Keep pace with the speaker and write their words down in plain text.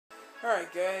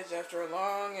Alright guys, after a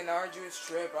long and arduous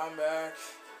trip, I'm back.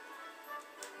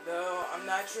 Though, I'm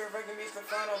not sure if I can beat the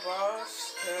final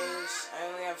boss, because I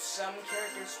only have some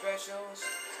character specials,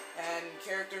 and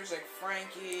characters like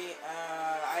Frankie,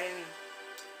 I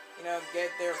didn't, get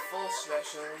their full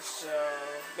specials, so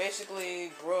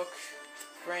basically Brooke,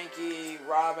 Frankie,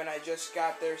 Robin, I just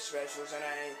got their specials, and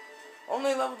I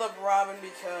only leveled up Robin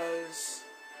because,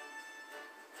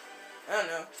 I don't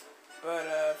know.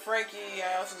 But, Frankie,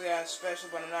 I also got a special,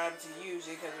 but I'm not able to use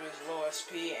it because of his low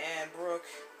SP, and Brooke,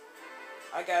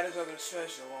 I got his other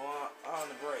special on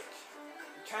the break.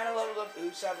 Kind of leveled up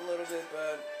Usopp a little bit,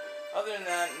 but other than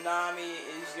that, Nami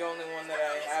is the only one that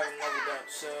I haven't leveled up,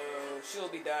 so she'll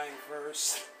be dying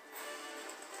first.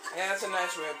 Yeah, that's a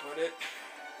nice way to put it.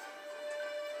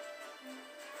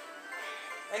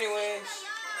 Anyways,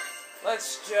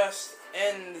 let's just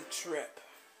end the trip.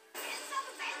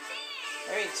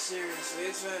 I mean, seriously,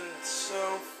 it's been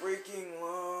so freaking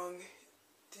long.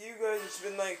 To you guys, it's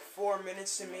been like 4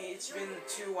 minutes. To me, it's been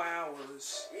 2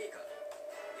 hours.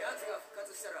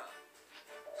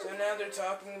 So now they're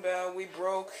talking about we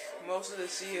broke most of the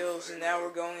seals, and now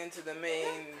we're going into the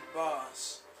main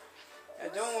boss. Now,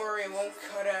 don't worry, it won't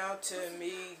cut out to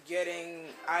me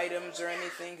getting items or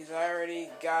anything, because I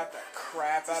already got the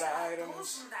crap out of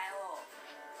items.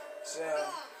 So...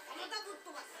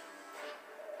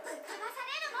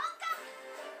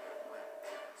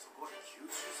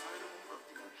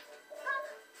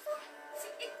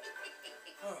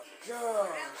 oh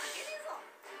gosh.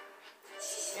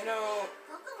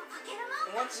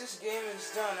 Once this game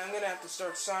is done, I'm gonna have to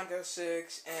start Sonic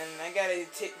 06, and I gotta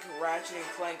take Ratchet and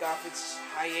Clank off its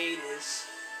hiatus.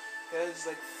 Because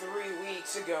like 3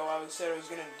 weeks ago I said I was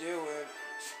gonna do it.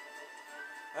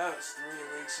 That was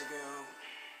 3 weeks ago.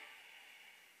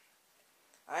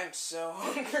 I'm so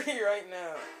hungry right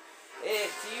now. To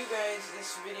you guys,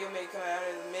 this video may come out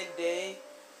at midday.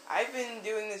 I've been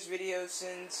doing this video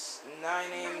since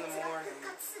 9 a.m. in the morning.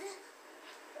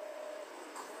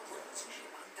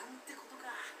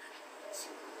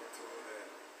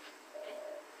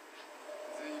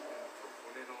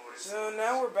 So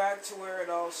now we're back to where it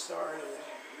all started.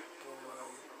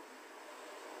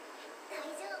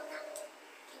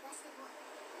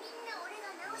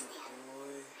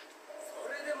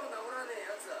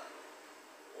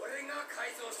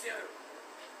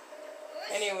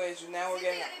 Anyways, now we're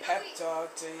getting a pep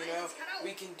talk to,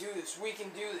 we can do this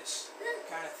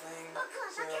kind of thing.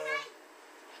 So,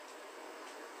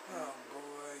 oh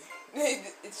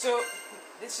boy. So,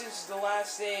 this is the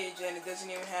last stage, and it doesn't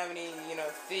even have any,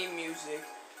 theme music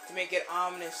to make it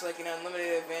ominous like an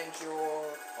Unlimited Adventure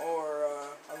or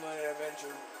Unlimited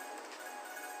Adventure.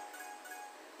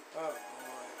 Oh boy.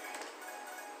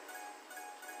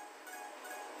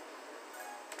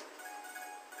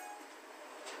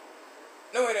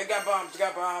 No, wait, I got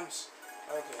bombs.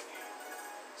 Okay.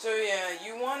 So, yeah,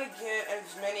 you want to get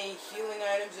as many healing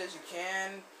items as you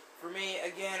can. For me,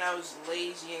 again, I was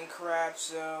lazy and crap,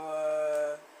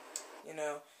 so,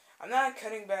 I'm not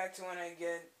cutting back to when I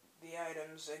get the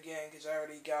items again, because I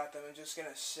already got them. I'm just going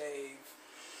to save.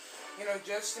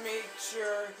 Just to make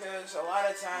sure, because a lot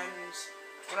of times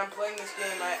when I'm playing this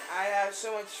game, I have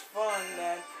so much fun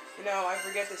that... I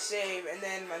forget to save, and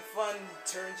then my fun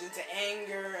turns into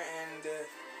anger, and,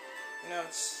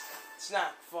 it's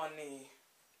not funny.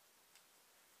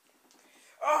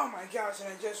 Oh my gosh, and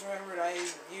I just remembered I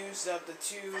used up the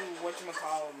 2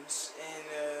 whatchamacallums, and,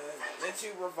 the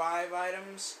 2 revive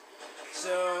items.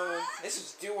 So, this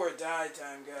is do or die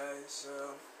time, guys,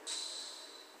 so...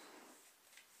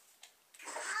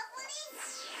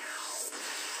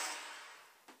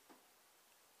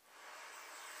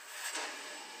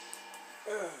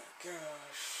 oh,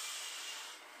 gosh.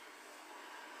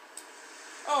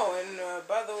 Oh, and,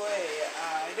 by the way,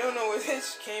 I don't know where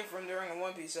this came from during a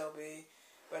One Piece LP,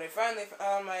 but I finally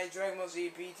found my Dragon Ball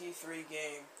Z PT3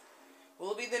 game.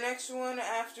 Will it be the next one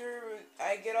after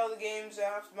I get all the games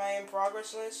off my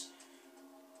in-progress list?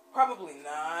 Probably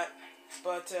not,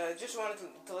 but, just wanted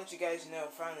to let you guys know,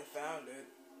 finally found it.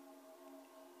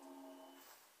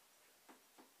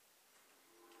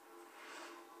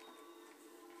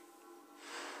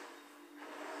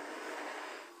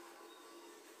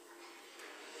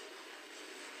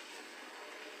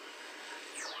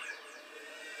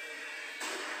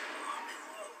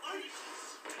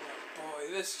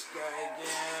 This guy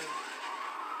again.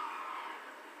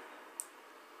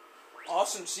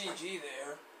 Awesome CG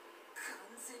there.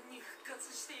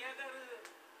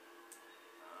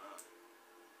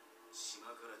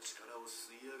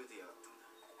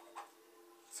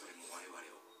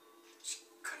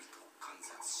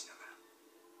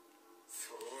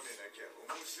 そうでなきゃ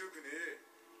面白くね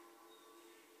え。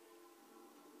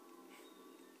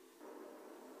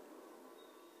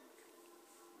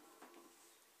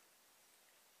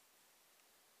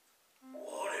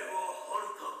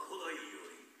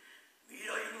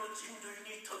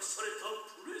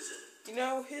You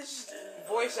know, his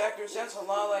voice actor sounds a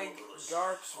lot like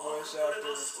Garp's voice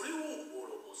actor.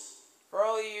 For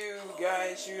all you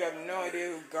guys who have no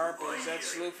idea who Garp is,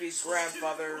 that's Luffy's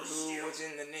grandfather who was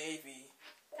in the Navy.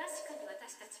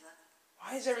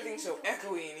 Why is everything so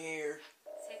echoey in here?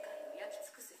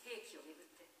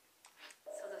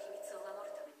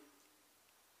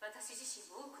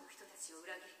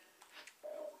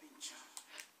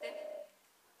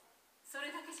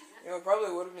 You know, it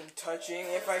probably would have been touching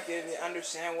if I could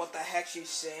understand what the heck she's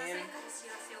saying.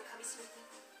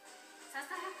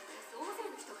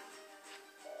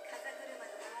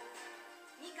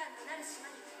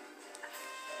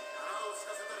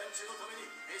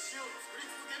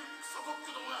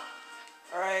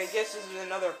 Alright, I guess this is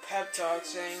another pep talk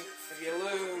saying if you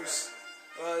lose,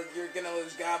 well, you're gonna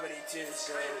lose Gabity too,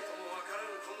 so...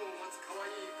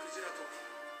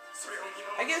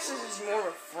 I guess this is more of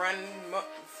a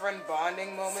friend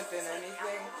bonding moment than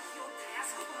anything.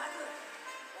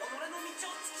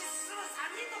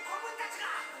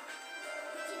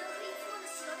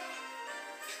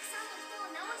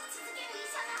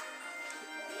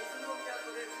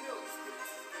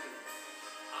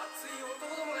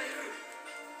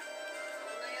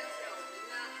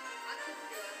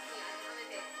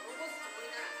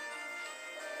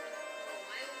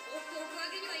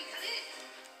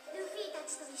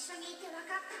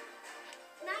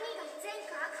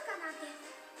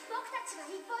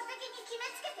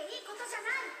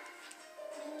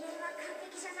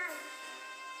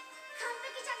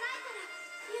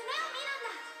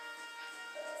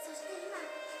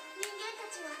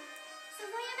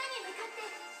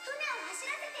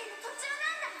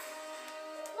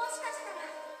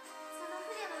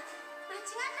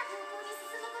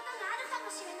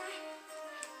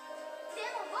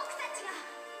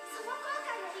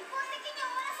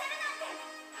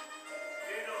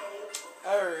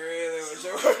 I really wish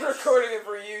I was recording it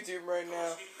for YouTube right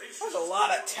now. That's a lot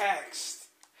of text.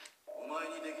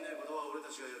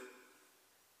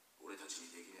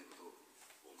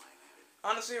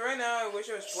 Honestly, right now I wish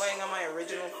I was playing on my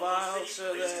original file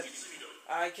so that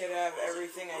I could have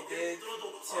everything I did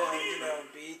to, you know,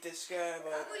 beat this guy,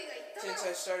 but since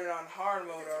I started on hard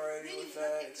mode already with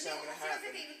that, it's not gonna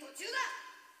happen.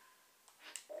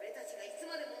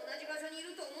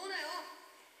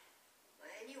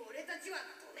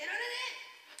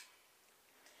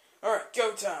 Alright,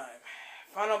 go time.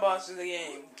 Final boss of the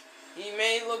game. He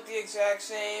may look the exact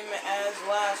same as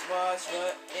last boss,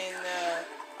 but in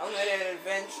Unlimited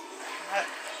Adventure,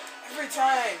 every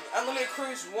time Unlimited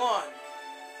Cruise 1.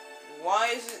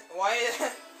 Why is it?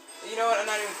 You know what? I'm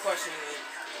not even questioning it.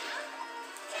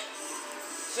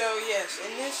 So yes,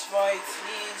 in this fight,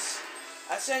 he's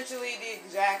essentially the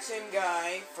exact same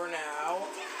guy for now.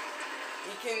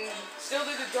 He can still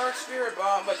do the Dark Spirit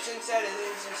Bomb, but since that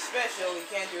is a special, he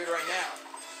can't do it right now.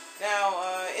 Now,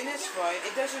 in this fight,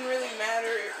 it doesn't really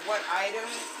matter what item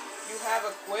you have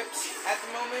equipped at the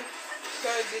moment,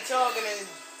 because it's all gonna,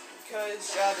 because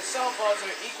the Self Balls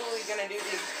are equally gonna do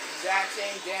the exact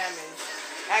same damage.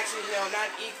 Actually, no, not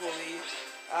equally.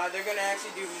 They're gonna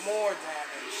actually do more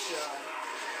damage, so...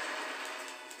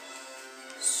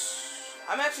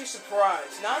 I'm actually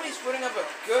surprised. Nami's putting up a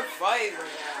good fight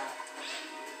right now.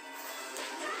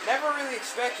 Never really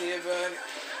expected it, but,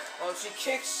 well, she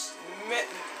kicks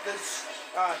the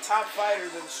top fighter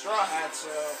to the Straw Hats,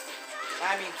 so,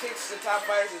 I mean, kicks the top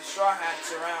fighters to the Straw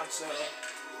Hats around, so,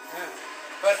 yeah.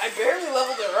 But I barely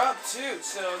leveled her up, too,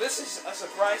 so this is a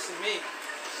surprise to me.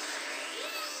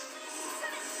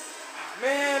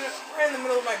 Man, we're in the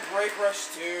middle of my break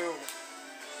rush, too.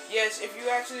 Yes, if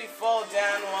you actually fall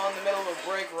down while in the middle of a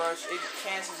break rush, it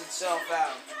cancels itself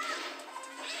out.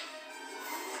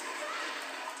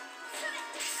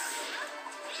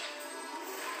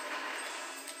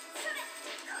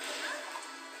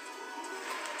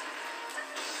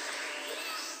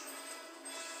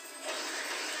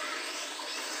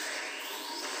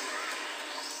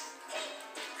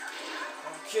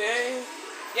 Okay.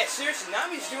 Yeah, seriously,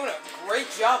 Nami's doing a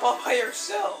great job all by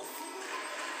herself.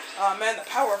 Oh man, the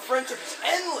power of friendship is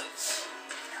endless.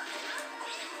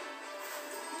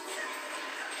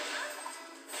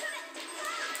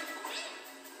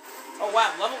 Oh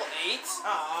wow, level 8?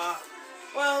 Ah.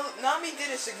 Well, Nami did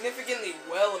a significantly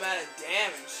well amount of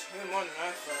damage. Even more than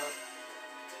I thought.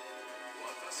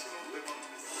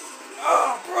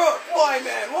 Oh, Brook, why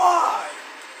man, why?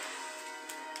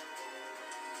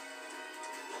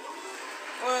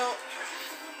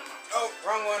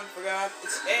 wrong one, forgot.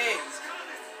 It's A.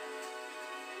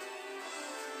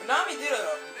 Konami did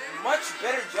a much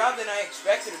better job than I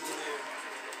expected it to do.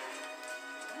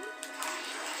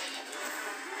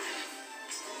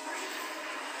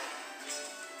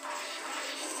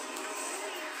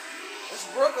 Is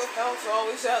Brook's health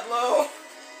always that low?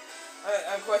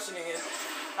 I'm questioning it.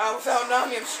 Without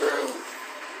Nami, I'm screwed.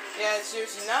 Yeah,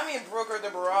 seriously, Nami and Brook are the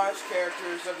barrage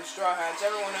characters of the Straw Hats.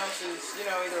 Everyone else is, you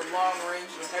know, either long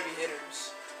range or heavy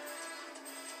hitters.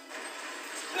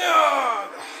 No!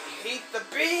 Hate the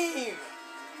beam!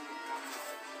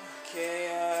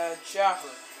 Okay, Chopper.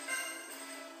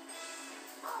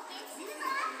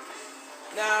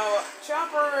 Now,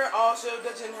 Chopper also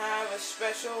doesn't have a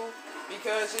special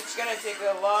because it's gonna take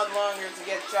a lot longer to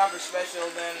get Chopper special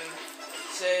than,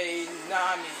 say,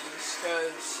 Nami's,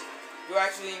 because you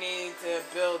actually need to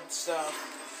build stuff.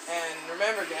 And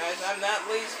remember, guys, I'm not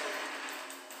lazy.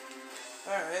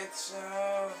 Alright, so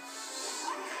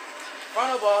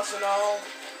final boss and all.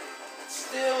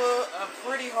 Still a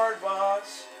pretty hard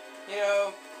boss, you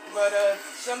know, but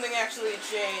something actually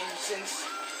changed since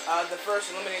the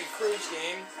first Eliminated Cruise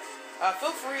game.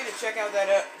 Feel free to check out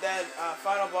that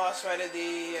final boss fight of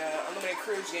the Eliminated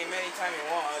Cruise game anytime you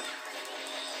want.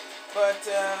 But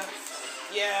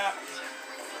yeah,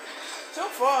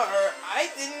 so far I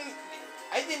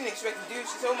didn't expect to do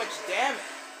so much damage.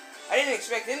 I didn't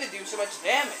expect him to do so much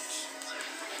damage.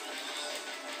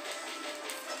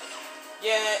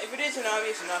 Yeah, if it isn't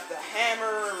obvious enough, the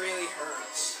hammer really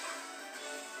hurts.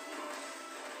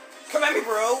 Come at me,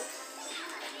 bro!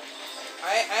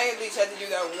 I at least had to do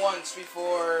that once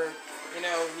before, you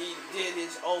know, he did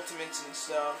his ultimates and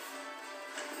stuff.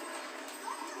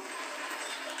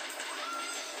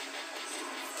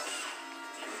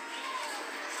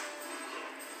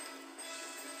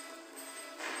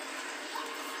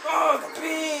 Oh, the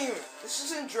beam! This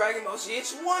isn't Dragon Ball Z,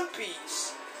 it's One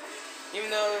Piece! Even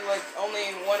though, like, only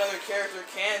one other character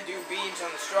can do beams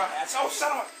on the Straw Hats. Oh, son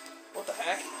of a... What the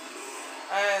heck?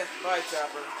 Bye,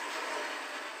 Chopper.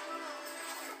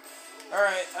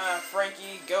 Alright,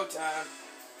 Frankie, go time.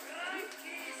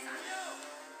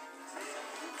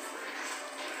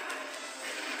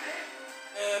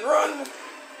 And run!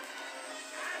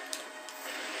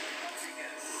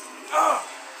 Oh!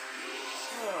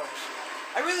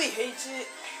 I really hate it.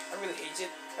 I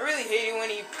really hate it when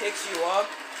he picks you up.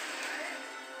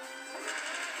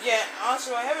 Yeah,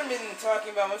 also, I haven't been talking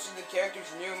about most of the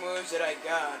characters' new moves that I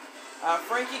got.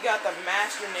 Frankie got the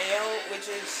Master Nail, which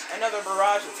is another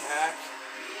barrage attack.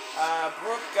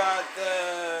 Brook got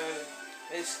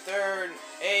his third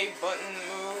A button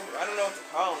move. I don't know what to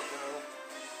call it, though.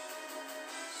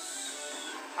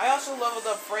 I also leveled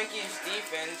up Frankie's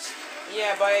defense.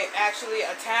 Yeah, by actually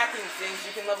attacking things,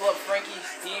 you can level up Frankie's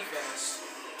defense.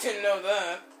 Didn't know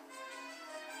that.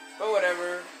 But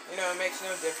whatever, you know, it makes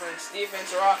no difference.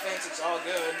 Defense or offense, it's all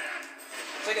good.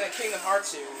 It's like in the Kingdom Hearts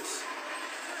series.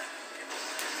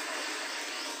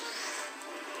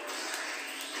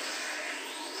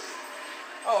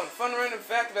 Oh, and fun random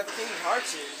fact about the Kingdom Hearts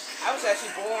series. I was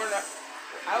actually born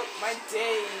out my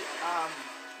day,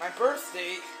 my birth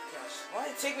date. Gosh, why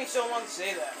did it take me so long to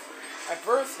say that? My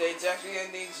birth date's actually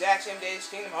on the exact same day as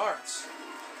Kingdom Hearts.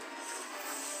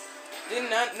 Did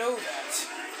not know that.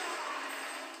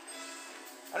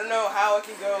 I don't know how I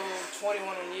can go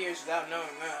 21 years without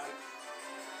knowing that.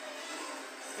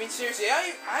 I mean, seriously,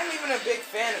 I'm even a big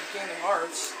fan of Kingdom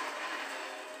Hearts.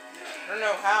 I don't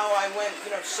know how I went,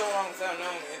 you know, so long without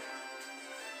knowing it.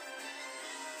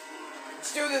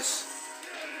 Let's do this.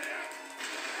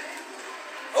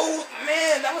 Oh,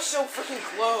 man, that was so freaking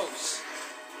close.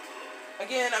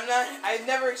 Again, I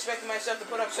never expected myself to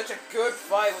put up such a good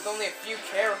fight with only a few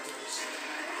characters.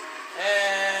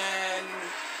 And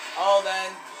all that,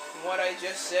 what I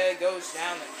just said, goes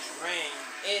down the drain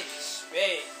in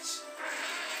space.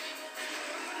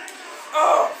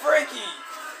 Oh, Frankie!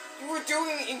 You were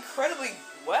doing incredibly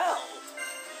well.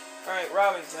 Alright,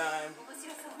 Robin time.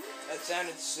 That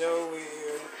sounded so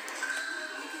weird.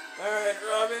 Alright,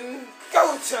 Robin,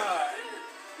 go time!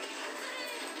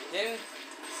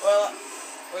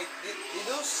 Wait, did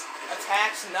those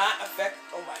attacks not affect...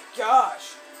 Oh my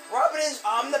gosh! Robin is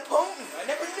omnipotent! I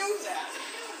never knew that!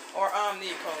 Or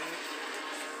omnipotent.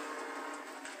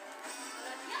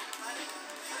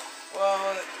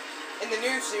 Well, in the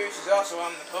new series she's also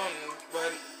omnipotent,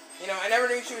 but, you know, I never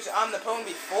knew she was omnipotent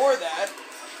before that.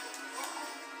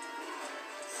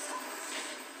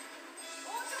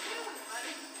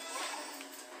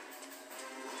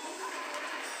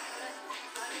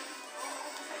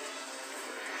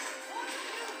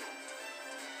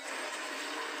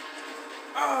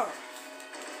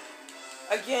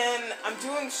 Again, I'm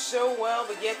doing so well,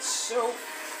 but yet so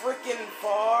freaking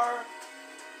far.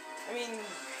 I mean,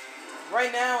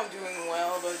 right now I'm doing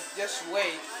well, but just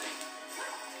wait.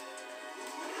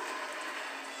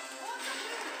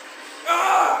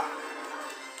 Ah!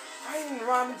 Right in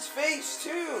Robin's face,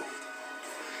 too.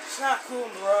 It's not cool,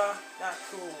 bruh. Not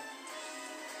cool.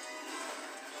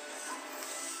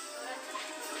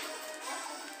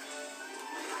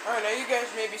 Alright, now you guys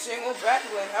may be saying, well,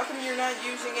 Backblade, how come you're not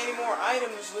using any more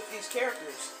items with these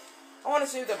characters? I want to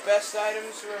save the best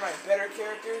items for my better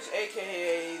characters,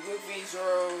 aka Luffy,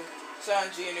 Zoro,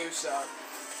 Sanji, and Usopp.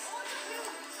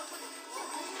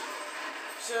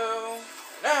 So,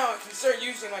 now I can start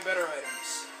using my better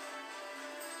items.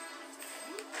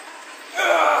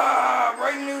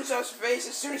 Right in Usopp's face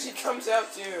as soon as he comes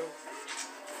out, too.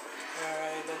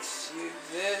 Alright, let's use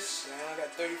this. I only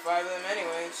got 35 of them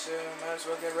anyway, so might as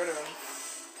well get rid of them.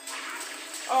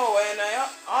 Oh, and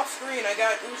off screen I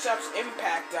got Usopp's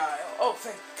impact dial. Oh,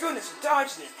 thank goodness I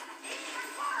dodged it.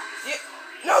 Yeah.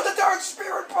 No, the Dark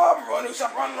Spirit Bomb! Run,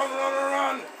 Usopp, run, run, run, run,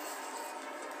 run!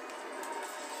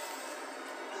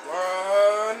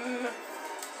 Run!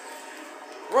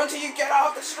 Run till you get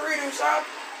off the screen, Usopp!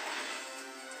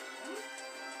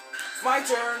 My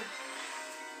turn.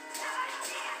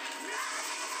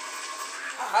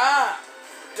 Aha!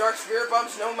 Dark Spirit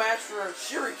Bomb's no match for a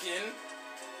Shuriken.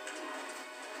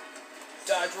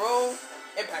 Dodge roll.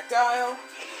 Impact dial.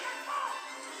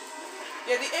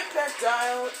 Yeah, the impact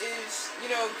dial is,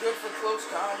 good for close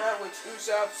combat, which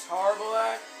Usopp's horrible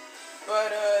at.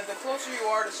 But the closer you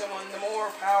are to someone, the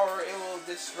more power it will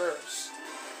disperse.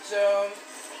 So,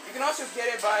 you can also get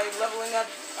it by leveling up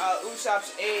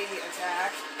Usopp's A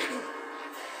attack,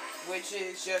 which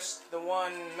is just the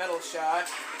one metal shot.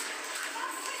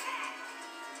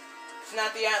 It's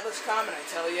not the Atlas Comet, I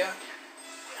tell ya.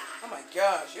 Oh my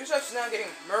gosh, Usopp's now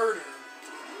getting murdered.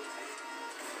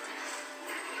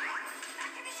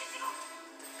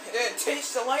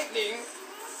 Taste the lightning.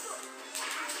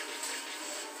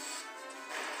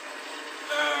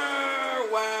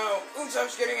 Wow,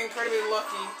 Usopp's getting incredibly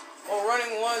lucky. Well,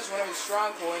 running was one of his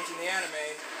strong points in the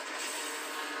anime.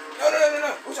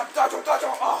 No. Usopp, dodge.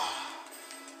 Oh.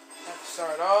 Have to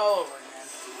start all over again.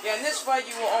 Yeah, in this fight,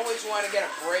 you will always want to get a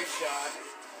break shot.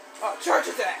 Oh, charge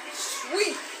attack.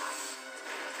 Sweet.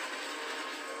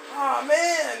 Oh,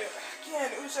 man.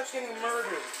 Again, Usopp's getting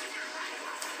murdered.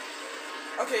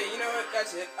 Okay, you know what?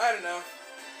 That's it. I don't know.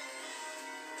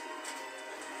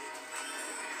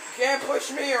 You can't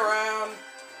push me around.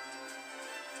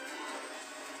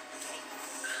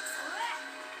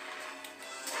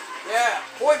 Yeah,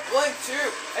 point blank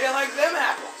too. I didn't like them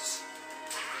apples.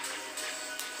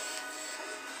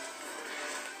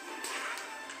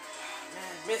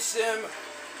 Man, missed him.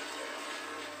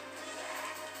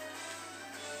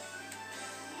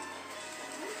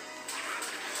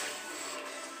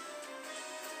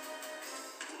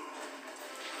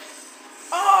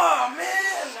 Oh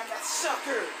man, I got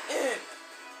suckered in.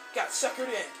 Got suckered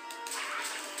in.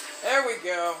 There we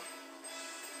go.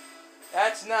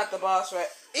 That's not the boss fight.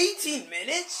 18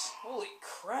 minutes? Holy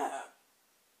crap.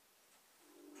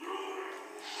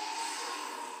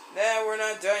 Nah, we're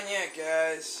not done yet,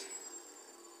 guys.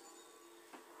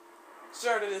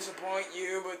 Sorry to disappoint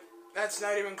you, but that's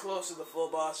not even close to the full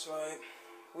boss fight.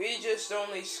 We just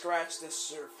only scratched the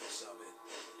surface of it.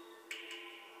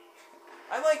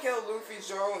 I like how Luffy,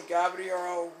 Zoro, and Gabri are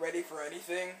all ready for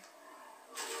anything.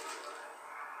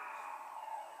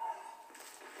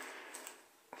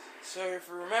 So if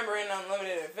you remember in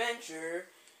Unlimited Adventure,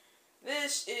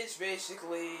 this is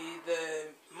basically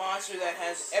the monster that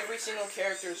has every single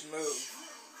character's move.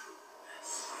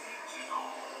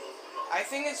 I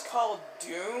think it's called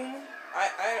Doom.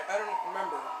 I don't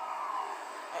remember.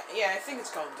 Yeah, I think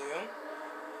it's called Doom.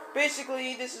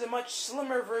 Basically, this is a much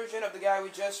slimmer version of the guy we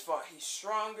just fought. He's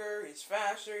stronger, he's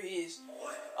faster, he's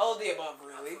all of the above,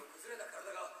 really.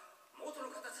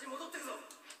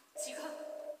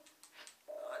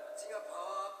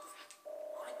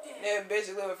 Yeah,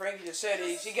 basically what Frankie just said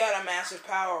is he got a massive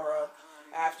power up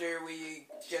after we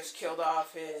just killed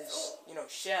off his,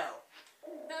 shell.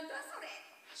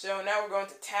 So now we're going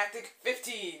to Tactic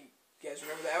 15. You guys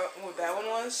remember what that one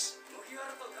was?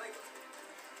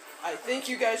 I think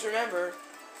you guys remember.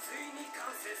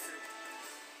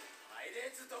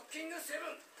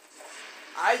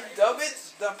 I dub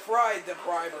it the Pride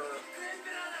Depriver.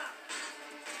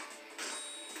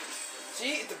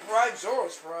 See, it deprived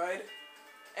Zoro's pride.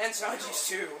 And Sanji's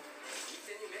too.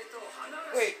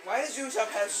 Wait, why does Usopp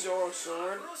have Zoro's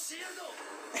sword?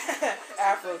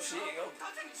 Afro Shield.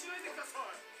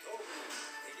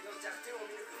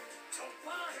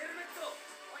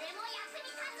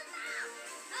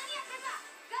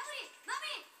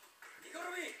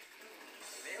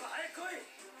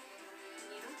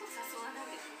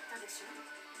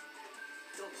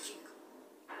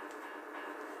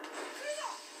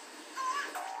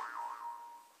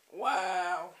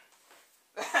 Wow.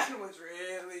 That was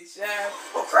really sad.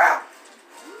 Oh crap!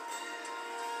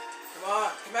 Come on,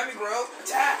 come at me, bro.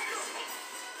 Attack!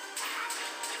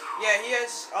 Yeah, he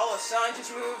has all of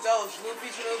Sanji's moves, all of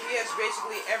Luffy's moves. He has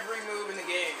basically every move in the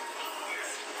game.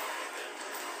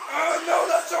 Oh no,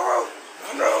 not Zoro!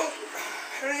 Oh no!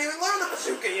 I didn't even learn the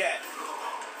bazooka yet.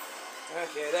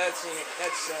 Okay, that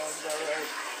sounds about right.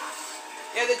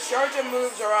 Yeah, the charge up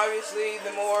moves are obviously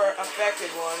the more effective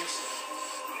ones.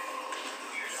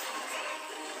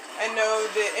 And no,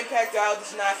 the impact dial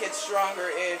does not get stronger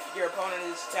if your opponent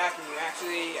is attacking you.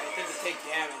 Actually, I think you take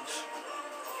damage.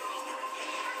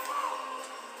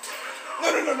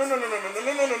 No, no, no, no, no, no, no, no,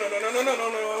 no, no, no, no, no, no, no,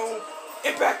 no, no.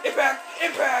 Impact, impact,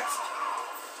 impact!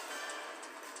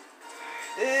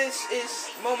 This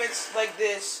is moments like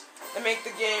this that make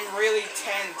the game really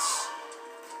tense.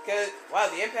 Because, wow,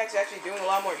 the impact's actually doing a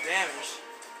lot more damage.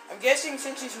 I'm guessing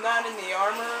since he's not in the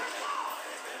armor...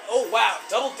 Oh, wow,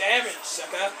 double damage,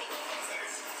 sucker.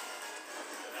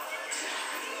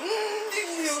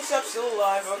 Usopp's still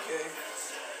alive, okay.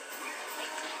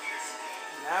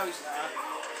 Now he's not.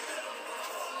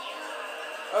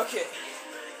 Okay.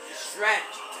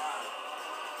 Strategy time.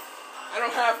 I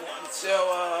don't have one, so,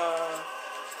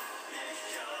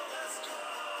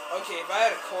 okay, if I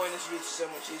had a coin, this would be so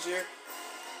much easier.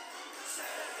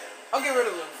 I'll get rid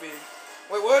of Luffy.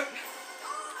 Wait, what?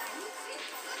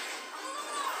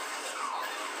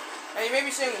 And you may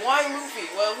be saying, why Luffy?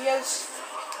 Well, he has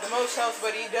the most health,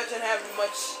 but he doesn't have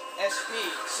much SP.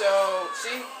 So,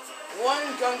 see? One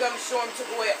Gum Storm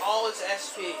took away all his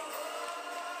SP.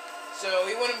 So,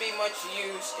 he wouldn't be much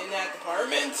use in that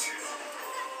department.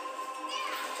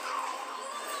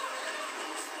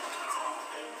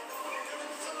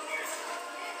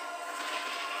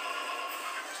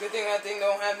 Good thing that thing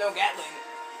don't have no Gatling.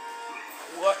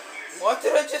 What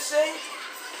did I just say?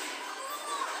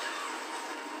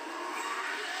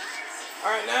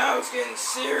 Alright, now it's getting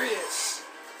serious.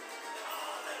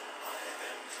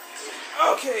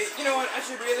 Okay, you know what, I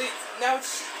should really... Now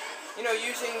it's, you know,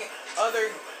 using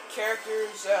other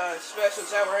characters'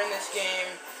 specials that were in this game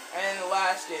and in the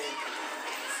last game.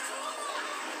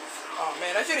 Oh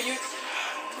man, I should have used...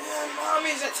 Man,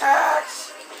 Mommy's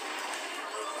attacks!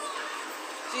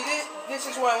 See, this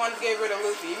is why I wanted to get rid of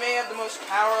Luffy. He may have the most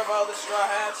power of all the Straw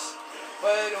Hats,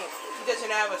 but he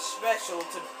doesn't have a special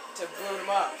to boot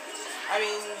him up. I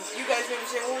mean, you guys may be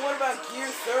saying, well, what about Gear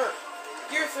 3rd?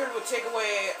 Gear 3rd would take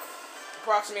away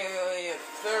approximately a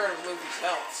third of Luffy's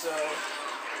health, so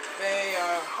they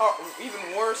are even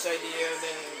worse idea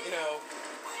than, you know...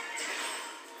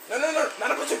 No,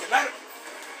 not a bazooka, not a...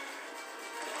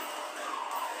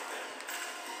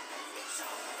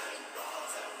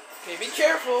 Okay, be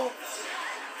careful.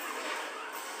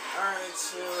 Alright,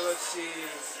 so let's see.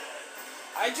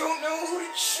 I don't know who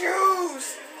to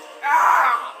choose!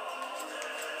 Ah!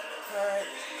 Alright,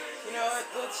 you know what?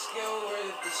 Let's go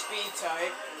with the speed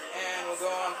type, and we'll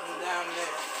go on from down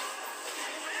there.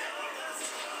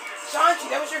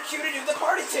 Sanji, that was your cue to do the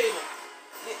party table!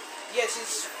 Yes,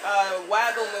 his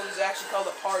waggle move is actually called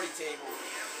a party table.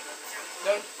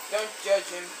 Don't judge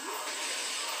him.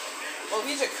 Well,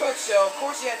 he's a cook, so of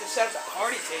course he had to set up the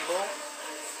party table.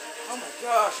 Oh my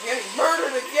gosh, he's getting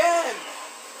murdered again!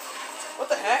 What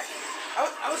the heck?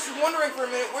 I was wondering for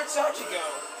a minute, where'd Sanji go?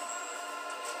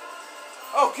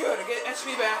 Oh good, I get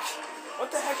SP back.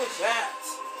 What the heck was that?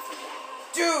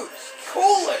 Dude,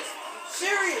 cool it!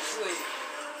 Seriously!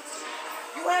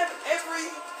 You have every,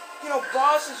 you know,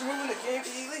 boss's move in the game.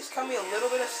 Can you at least cut me a little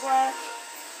bit of slack?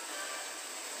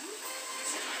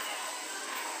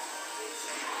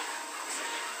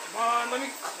 Come on, let me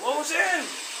close in!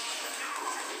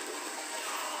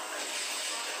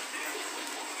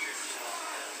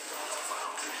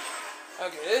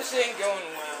 Okay, this ain't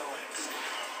going well.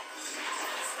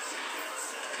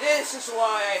 This is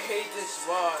why I hate this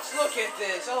boss. Look at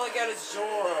this. All I got is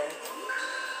Zoro.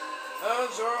 Oh,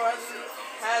 Zoro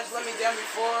has let me down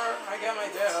before. I got my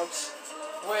doubts.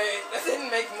 Wait, that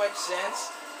didn't make much sense.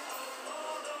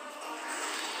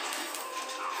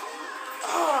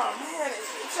 Oh, man.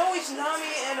 It's always Nami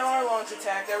and Arlong's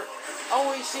attack that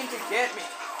always seem to get me.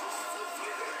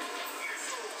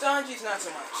 Sanji's not so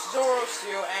much. Zoro's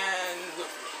too, and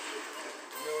Luffy.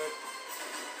 Knew it.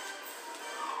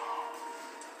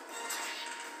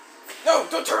 No,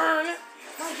 don't turn!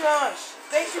 My gosh.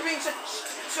 Thanks for being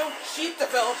so cheap,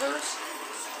 developers.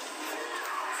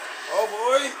 Oh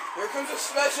boy, here comes a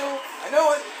special. I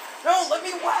know it. No, let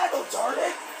me waggle, darn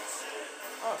it.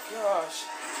 Oh gosh.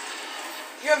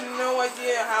 You have no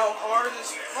idea how hard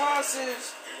this boss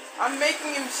is. I'm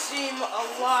making him seem a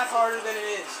lot harder than it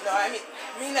is. No, I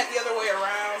mean that the other way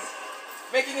around.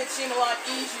 Making it seem a lot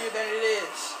easier than it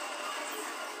is.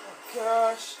 Oh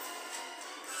gosh.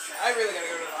 I really gotta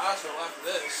go to the hospital after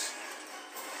this.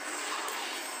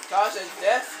 Cause of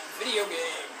death video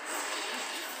game.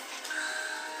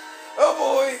 Oh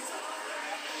boy.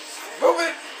 Move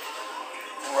it.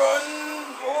 Run,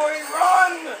 boy,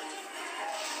 run.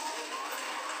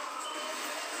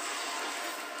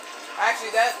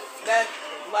 Actually, that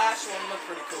last one looked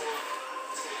pretty cool.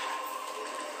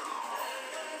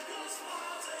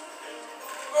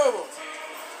 Oh.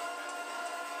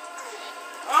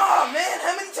 Oh man,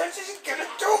 how many times is he gonna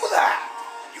do that?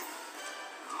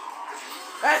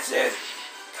 That's it.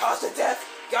 Cause of death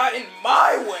got in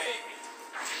my way.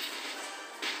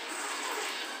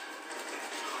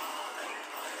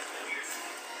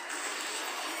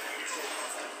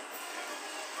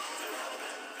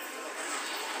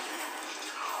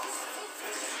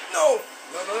 No.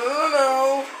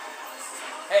 No.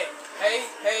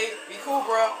 Hey, be cool,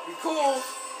 bro. Be cool.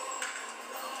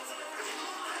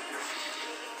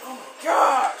 Oh my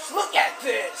gosh, look at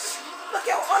this. Look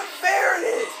how unfair it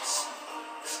is.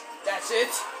 That's it.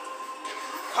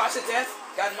 Cause of death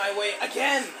got in my way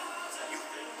again.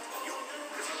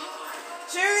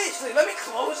 Seriously, let me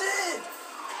close in.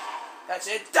 That's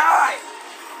it, die.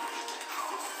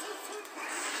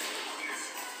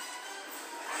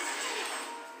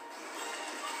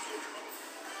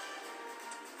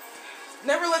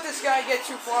 Never let this guy get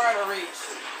too far out of reach.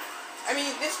 I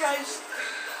mean, this guy's...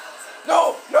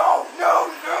 No!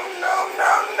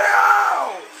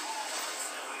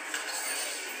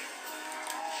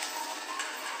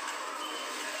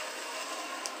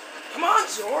 Come on,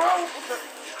 Zoro!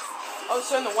 All of a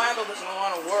sudden the waggle doesn't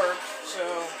want to work, so...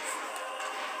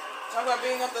 Talk about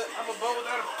being up a boat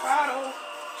without a paddle.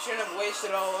 Shouldn't have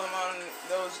wasted all of them on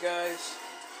those guys.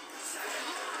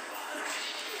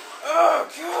 Oh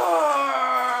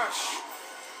gosh!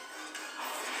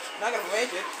 Not gonna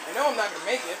make it. I know I'm not gonna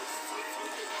make it.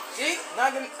 See?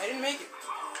 I didn't make it.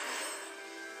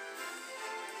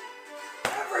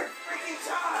 Every freaking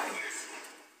time!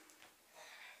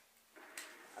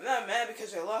 I'm not mad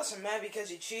because I lost, I'm mad because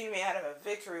he cheated me out of a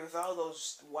victory with all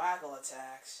those waggle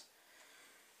attacks.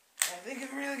 I think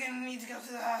I'm really gonna need to go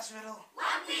to the hospital.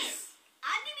 One Piece!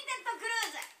 Unlimited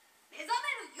Cruise!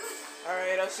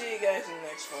 Alright, I'll see you guys in the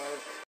next part.